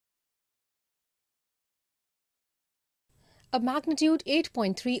A magnitude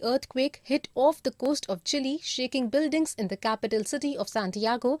 8.3 earthquake hit off the coast of Chile, shaking buildings in the capital city of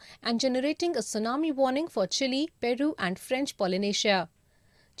Santiago and generating a tsunami warning for Chile, Peru and French Polynesia.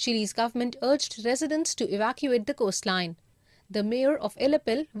 Chile's government urged residents to evacuate the coastline. The mayor of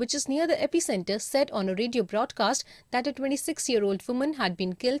Illapel, which is near the epicenter, said on a radio broadcast that a 26-year-old woman had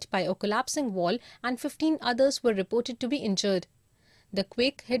been killed by a collapsing wall and 15 others were reported to be injured. The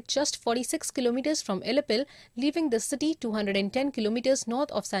quake hit just 46 kilometers from Illapel, leaving the city 210 kilometers north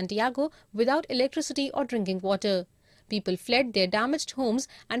of Santiago without electricity or drinking water. People fled their damaged homes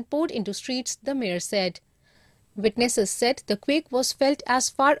and poured into streets, the mayor said. Witnesses said the quake was felt as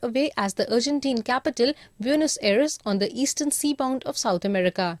far away as the Argentine capital, Buenos Aires, on the eastern seabound of South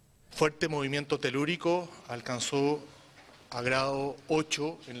America. Fuerte movimiento telúrico alcanzó a grado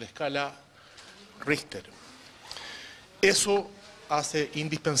 8 en la escala Richter. Eso hace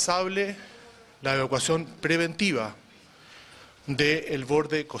indispensable la evacuación preventiva del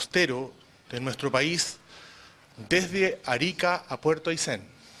borde costero de nuestro país desde Arica a Puerto Aysén.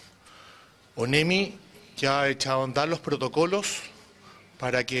 ONEMI ya ha echado a andar los protocolos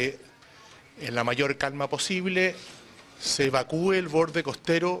para que en la mayor calma posible se evacúe el borde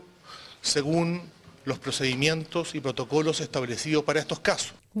costero según los procedimientos y protocolos establecidos para estos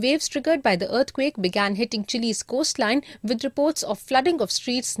casos. Waves triggered by the earthquake began hitting Chile's coastline with reports of flooding of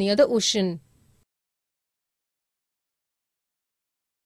streets near the ocean.